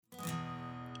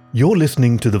You're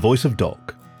listening to The Voice of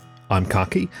Dog. I'm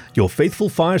Kaki, your faithful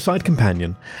fireside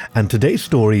companion, and today's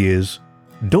story is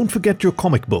Don't Forget Your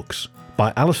Comic Books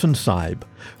by Alison Cybe,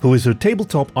 who is a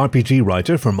tabletop RPG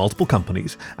writer for multiple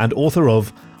companies and author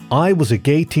of I Was a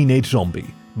Gay Teenage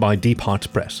Zombie by Deep Hearts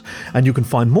Press, and you can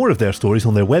find more of their stories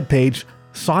on their webpage,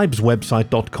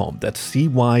 cybeswebsite.com. That's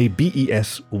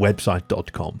C-Y-B-E-S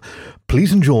website.com.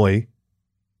 Please enjoy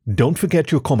Don't Forget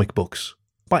Your Comic Books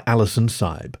by Alison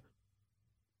Cybe.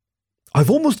 "I've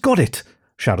almost got it!"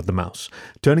 shouted the mouse,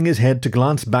 turning his head to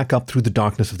glance back up through the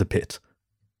darkness of the pit.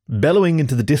 Bellowing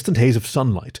into the distant haze of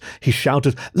sunlight, he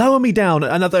shouted, "Lower me down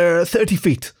another 30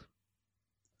 feet!"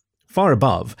 Far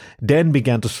above, Den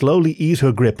began to slowly ease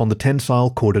her grip on the tensile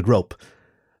corded rope.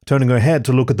 Turning her head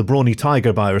to look at the brawny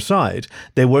tiger by her side,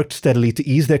 they worked steadily to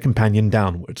ease their companion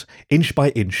downwards, inch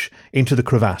by inch, into the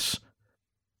crevasse.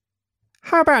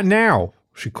 "How about now?"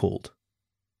 she called.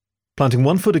 Planting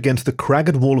one foot against the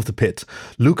cragged wall of the pit,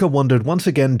 Luca wondered once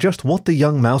again just what the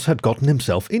young mouse had gotten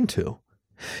himself into.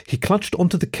 He clutched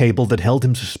onto the cable that held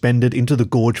him suspended into the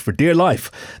gorge for dear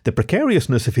life, the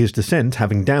precariousness of his descent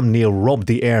having damn near robbed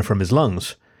the air from his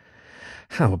lungs.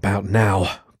 "How about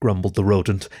now?" grumbled the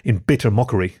rodent, in bitter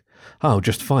mockery. "Oh,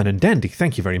 just fine and dandy,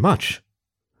 thank you very much."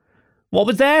 "What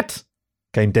was that?"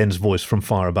 came Den's voice from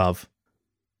far above.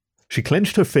 She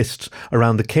clenched her fists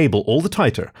around the cable all the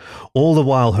tighter, all the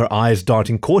while her eyes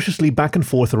darting cautiously back and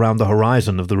forth around the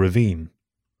horizon of the ravine.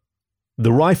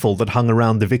 The rifle that hung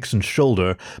around the vixen's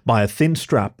shoulder by a thin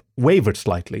strap wavered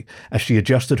slightly as she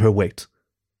adjusted her weight.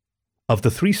 Of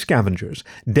the three scavengers,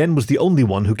 Den was the only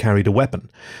one who carried a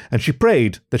weapon, and she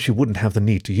prayed that she wouldn't have the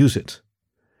need to use it.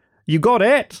 "You got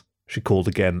it?" she called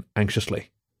again, anxiously.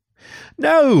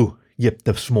 "No," yipped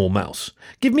the small mouse.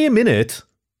 "Give me a minute."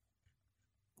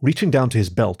 Reaching down to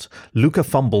his belt, Luca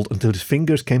fumbled until his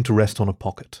fingers came to rest on a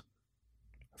pocket.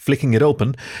 Flicking it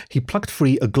open, he plucked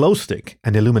free a glow stick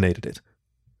and illuminated it.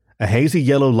 A hazy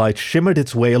yellow light shimmered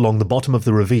its way along the bottom of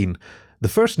the ravine, the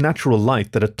first natural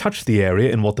light that had touched the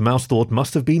area in what the mouse thought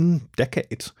must have been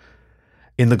decades.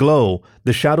 In the glow,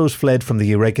 the shadows fled from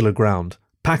the irregular ground,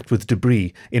 packed with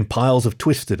debris in piles of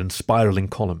twisted and spiraling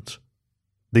columns.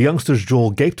 The youngster's jaw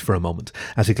gaped for a moment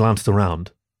as he glanced around.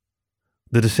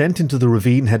 The descent into the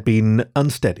ravine had been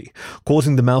unsteady,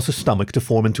 causing the mouse's stomach to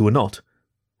form into a knot.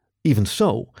 Even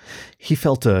so, he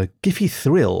felt a giffy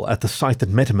thrill at the sight that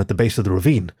met him at the base of the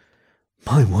ravine.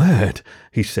 "My word,"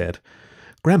 he said.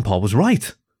 "Grandpa was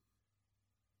right."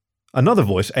 Another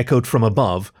voice echoed from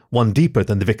above, one deeper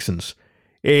than the vixen's.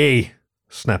 "Hey,"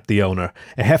 snapped the owner,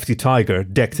 a hefty tiger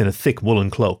decked in a thick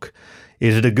woolen cloak.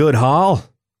 "Is it a good haul?"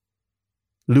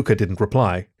 Luca didn't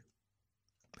reply.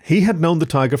 He had known the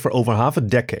tiger for over half a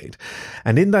decade,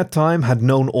 and in that time had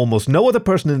known almost no other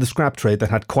person in the scrap trade that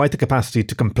had quite the capacity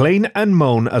to complain and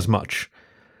moan as much.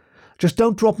 "Just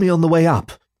don't drop me on the way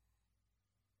up."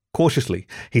 Cautiously,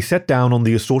 he sat down on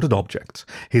the assorted objects,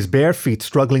 his bare feet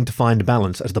struggling to find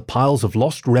balance as the piles of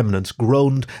lost remnants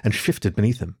groaned and shifted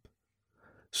beneath him.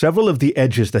 Several of the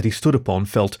edges that he stood upon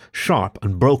felt sharp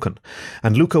and broken,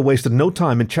 and Luca wasted no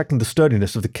time in checking the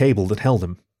sturdiness of the cable that held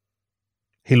him.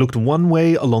 He looked one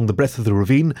way along the breadth of the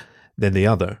ravine, then the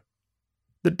other.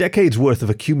 The decades' worth of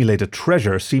accumulated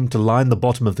treasure seemed to line the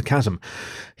bottom of the chasm.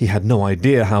 He had no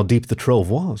idea how deep the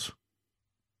trove was.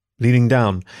 Leaning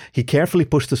down, he carefully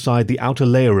pushed aside the outer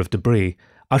layer of debris,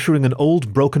 ushering an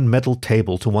old broken metal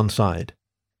table to one side.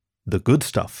 The good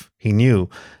stuff, he knew,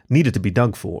 needed to be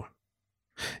dug for.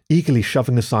 Eagerly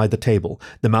shoving aside the table,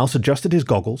 the mouse adjusted his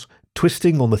goggles,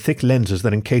 twisting on the thick lenses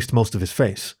that encased most of his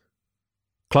face.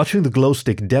 Clutching the glow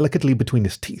stick delicately between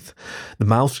his teeth, the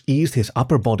mouse eased his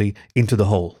upper body into the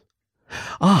hole.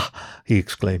 "Ah!" he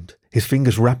exclaimed, his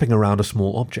fingers wrapping around a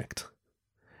small object.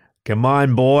 "Come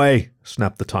on, boy,"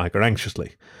 snapped the tiger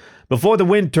anxiously. "Before the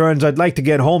wind turns, I'd like to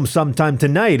get home sometime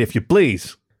tonight, if you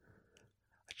please."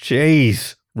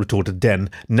 "Jeez," retorted Den,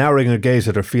 narrowing her gaze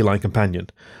at her feline companion.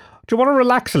 "Do you want to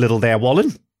relax a little there,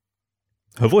 Wallen?"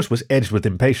 Her voice was edged with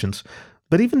impatience,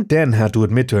 but even Den had to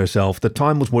admit to herself that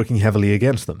time was working heavily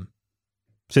against them.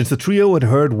 Since the trio had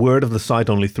heard word of the site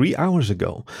only 3 hours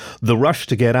ago, the rush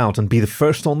to get out and be the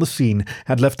first on the scene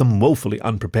had left them woefully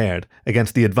unprepared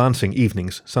against the advancing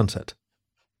evening's sunset.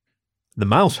 The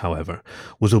mouse, however,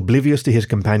 was oblivious to his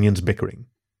companion's bickering.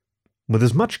 With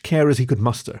as much care as he could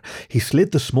muster, he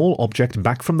slid the small object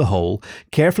back from the hole,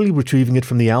 carefully retrieving it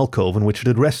from the alcove in which it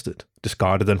had rested,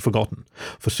 discarded and forgotten,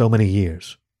 for so many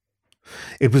years.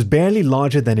 It was barely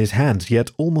larger than his hands,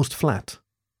 yet almost flat.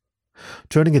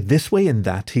 Turning it this way and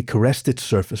that, he caressed its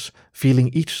surface, feeling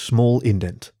each small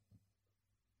indent.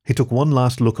 He took one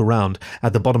last look around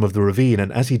at the bottom of the ravine,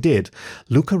 and as he did,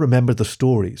 Luca remembered the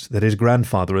stories that his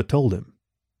grandfather had told him.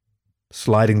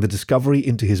 Sliding the discovery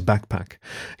into his backpack,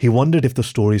 he wondered if the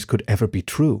stories could ever be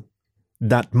true.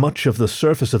 That much of the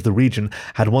surface of the region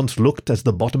had once looked as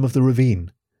the bottom of the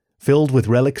ravine, filled with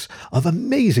relics of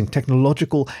amazing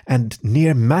technological and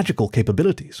near magical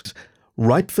capabilities,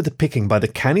 ripe for the picking by the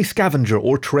canny scavenger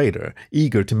or trader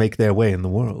eager to make their way in the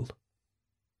world.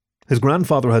 His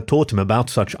grandfather had taught him about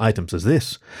such items as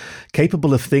this,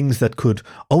 capable of things that could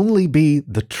only be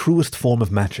the truest form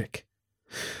of magic.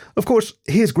 Of course,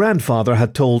 his grandfather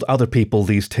had told other people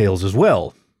these tales as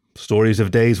well. Stories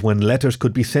of days when letters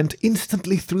could be sent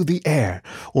instantly through the air,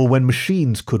 or when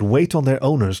machines could wait on their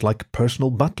owners like personal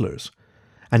butlers,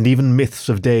 and even myths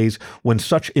of days when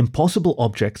such impossible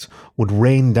objects would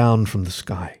rain down from the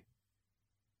sky.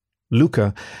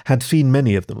 Luca had seen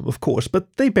many of them, of course,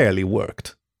 but they barely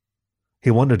worked. He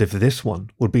wondered if this one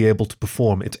would be able to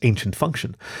perform its ancient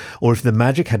function, or if the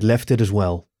magic had left it as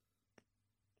well.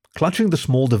 Clutching the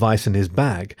small device in his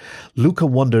bag, Luca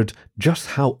wondered just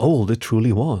how old it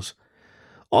truly was.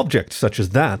 Objects such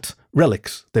as that,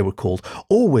 relics they were called,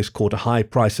 always caught a high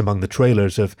price among the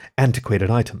trailers of antiquated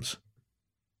items.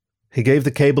 He gave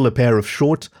the cable a pair of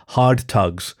short, hard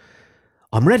tugs.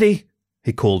 "I'm ready,"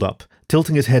 he called up,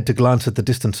 tilting his head to glance at the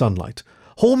distant sunlight.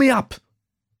 "Haul me up!"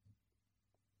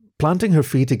 Planting her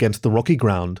feet against the rocky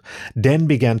ground, Den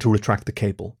began to retract the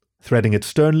cable, threading it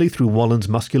sternly through Wallen's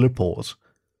muscular paws.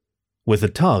 With a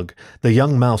tug, the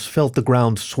young mouse felt the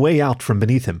ground sway out from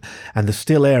beneath him, and the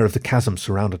still air of the chasm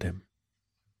surrounded him.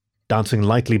 Dancing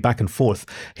lightly back and forth,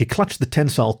 he clutched the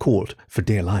tensile cord for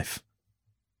dear life.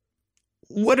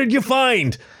 "What did you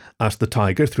find?" asked the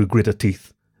tiger through gritted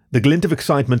teeth, the glint of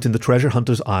excitement in the treasure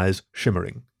hunter's eyes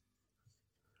shimmering.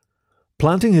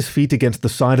 Planting his feet against the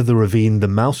side of the ravine, the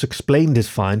mouse explained his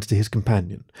finds to his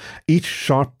companion, each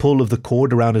sharp pull of the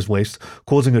cord around his waist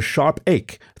causing a sharp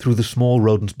ache through the small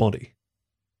rodent's body.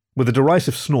 With a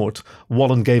derisive snort,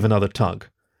 Wallen gave another tug.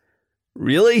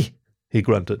 "Really?" he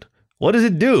grunted. "What does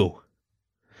it do?"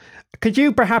 "Could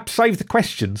you perhaps save the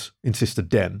questions?" insisted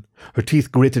Den, her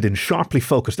teeth gritted in sharply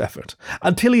focused effort.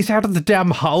 "Until he's out of the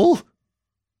damn hole?"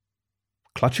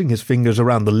 Clutching his fingers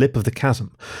around the lip of the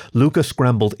chasm, Luca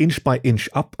scrambled inch by inch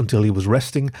up until he was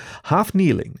resting, half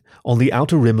kneeling, on the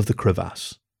outer rim of the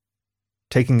crevasse.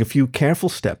 Taking a few careful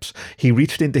steps, he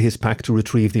reached into his pack to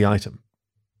retrieve the item.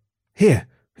 "Here,"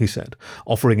 he said,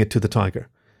 offering it to the tiger.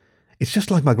 "It's just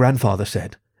like my grandfather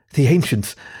said. The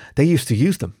ancients, they used to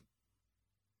use them."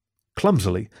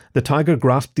 Clumsily, the tiger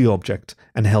grasped the object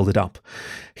and held it up.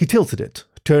 He tilted it,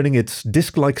 turning its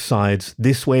disc-like sides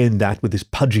this way and that with his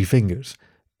pudgy fingers,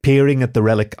 peering at the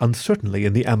relic uncertainly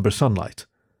in the amber sunlight.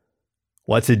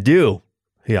 "What's it do?"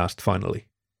 he asked finally.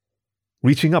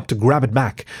 Reaching up to grab it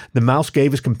back, the mouse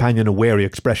gave his companion a wary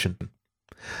expression.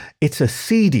 "It's a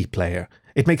CD player.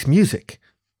 It makes music."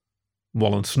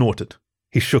 Wallen snorted.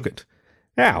 He shook it.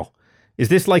 "How? Is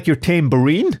this like your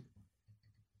tambourine?"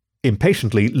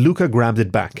 Impatiently, Luca grabbed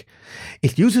it back.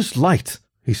 "It uses light,"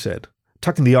 he said,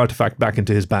 tucking the artifact back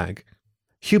into his bag.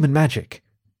 "Human magic."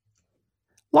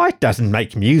 "Light doesn't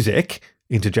make music,"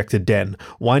 interjected Den,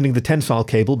 winding the tensile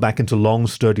cable back into long,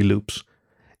 sturdy loops.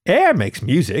 "Air makes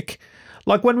music,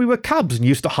 like when we were cubs and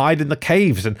used to hide in the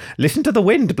caves and listen to the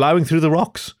wind blowing through the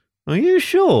rocks. Are you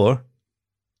sure?"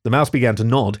 The mouse began to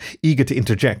nod, eager to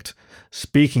interject.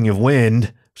 "Speaking of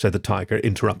wind," said the tiger,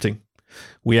 interrupting,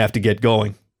 "we have to get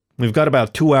going. We've got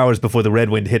about 2 hours before the red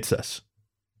wind hits us."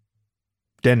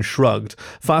 Den shrugged,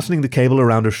 fastening the cable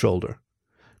around her shoulder.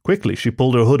 Quickly she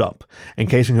pulled her hood up,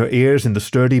 encasing her ears in the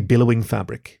sturdy, billowing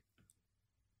fabric.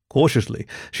 Cautiously,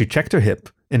 she checked her hip,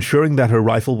 ensuring that her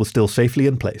rifle was still safely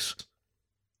in place.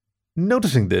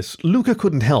 Noticing this, Luca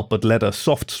couldn't help but let a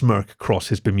soft smirk cross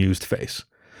his bemused face.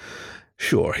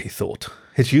 Sure, he thought,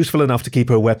 it's useful enough to keep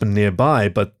her weapon nearby,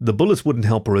 but the bullets wouldn't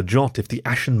help her a jot if the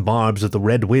ashen barbs of the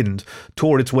red wind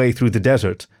tore its way through the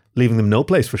desert, leaving them no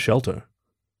place for shelter.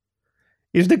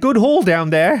 "Is it a good hole down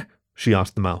there?" she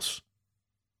asked the mouse.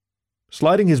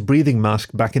 Sliding his breathing mask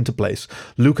back into place,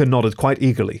 Luca nodded quite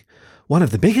eagerly. "One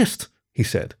of the biggest," he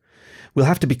said. "We'll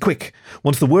have to be quick.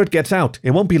 Once the word gets out,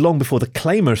 it won't be long before the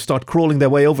claimers start crawling their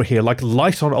way over here like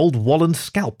lice on old Wallen's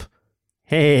scalp."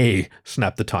 "Hey!"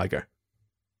 snapped the tiger.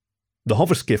 The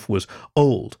hover skiff was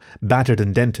old, battered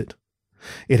and dented.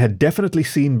 It had definitely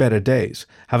seen better days,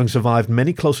 having survived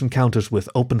many close encounters with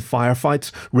open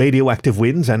firefights, radioactive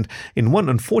winds, and, in one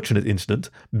unfortunate incident,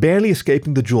 barely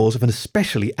escaping the jaws of an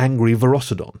especially angry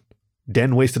Verocidon.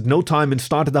 Den wasted no time and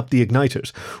started up the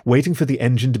igniters, waiting for the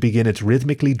engine to begin its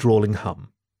rhythmically drawling hum.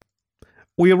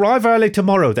 "We arrive early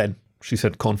tomorrow, then," she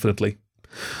said confidently.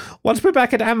 Once we're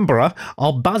back at Ambra,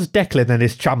 I'll buzz Declan and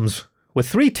his chums. With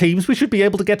 3 teams, we should be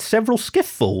able to get several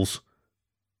skifffuls.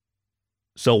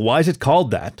 So why is it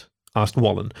called that? Asked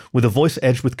Wallen, with a voice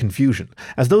edged with confusion,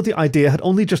 as though the idea had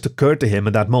only just occurred to him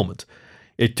at that moment.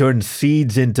 It turns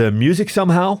seeds into music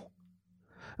somehow?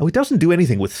 Oh, it doesn't do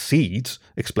anything with seeds,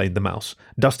 explained the mouse,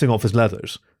 dusting off his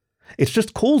leathers. It's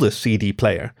just called a CD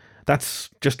player. That's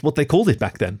just what they called it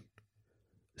back then.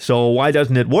 So why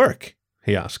doesn't it work?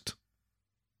 He asked.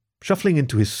 Shuffling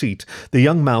into his seat, the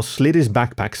young mouse slid his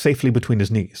backpack safely between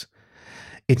his knees.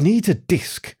 It needs a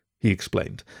disc, he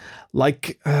explained.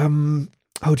 Like, do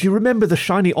you remember the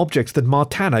shiny objects that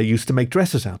Martana used to make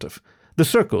dresses out of? The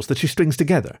circles that she strings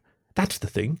together. That's the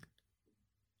thing.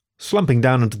 Slumping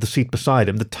down into the seat beside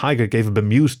him, the tiger gave a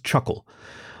bemused chuckle.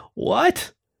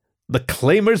 What? The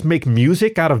claimers make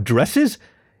music out of dresses?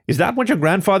 Is that what your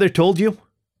grandfather told you?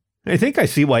 I think I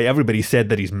see why everybody said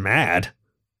that he's mad.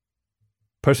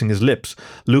 Pursing his lips,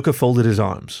 Luca folded his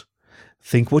arms.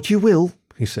 Think what you will,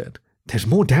 he said. There's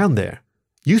more down there.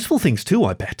 Useful things too,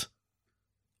 I bet.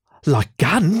 Like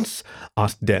guns?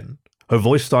 Asked Den, her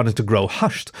voice starting to grow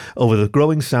hushed over the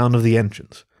growing sound of the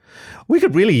engines. We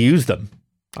could really use them.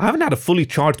 I haven't had a fully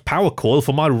charged power coil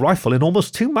for my rifle in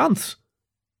almost 2 months.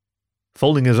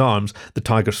 Folding his arms, the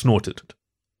tiger snorted.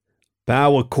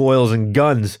 Power coils and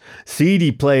guns,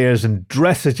 CD players and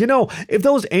dresses. You know, if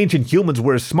those ancient humans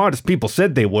were as smart as people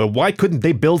said they were, why couldn't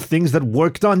they build things that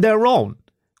worked on their own?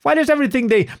 Why does everything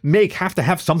they make have to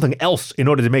have something else in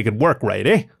order to make it work right,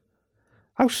 eh?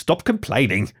 Oh, stop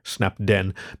complaining, snapped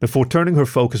Den, before turning her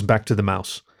focus back to the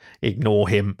mouse. Ignore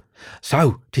him.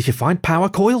 So, did you find power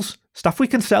coils? Stuff we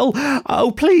can sell?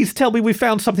 Oh, please tell me we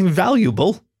found something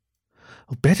valuable.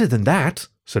 Oh, better than that,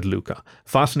 said Luca,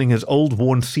 fastening his old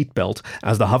worn seatbelt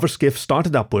as the hover skiff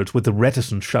started upwards with a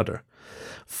reticent shudder.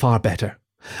 Far better.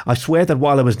 I swear that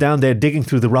while I was down there digging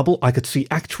through the rubble, I could see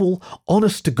actual,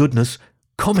 honest-to-goodness,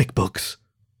 comic books.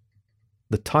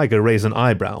 The tiger raised an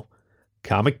eyebrow.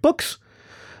 Comic books?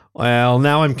 Well,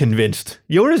 now I'm convinced.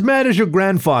 You're as mad as your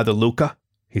grandfather, Luca,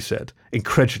 he said,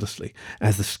 incredulously,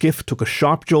 as the skiff took a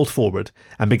sharp jolt forward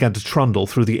and began to trundle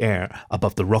through the air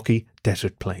above the rocky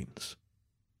desert plains.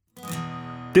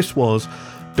 This was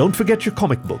Don't Forget Your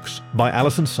Comic Books by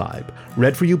Alison Cybe,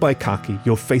 read for you by Kaki,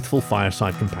 your faithful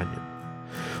fireside companion.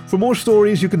 For more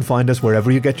stories, you can find us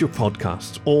wherever you get your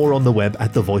podcasts or on the web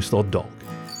at thevoice.dog.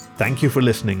 Thank you for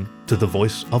listening to The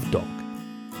Voice of Dog.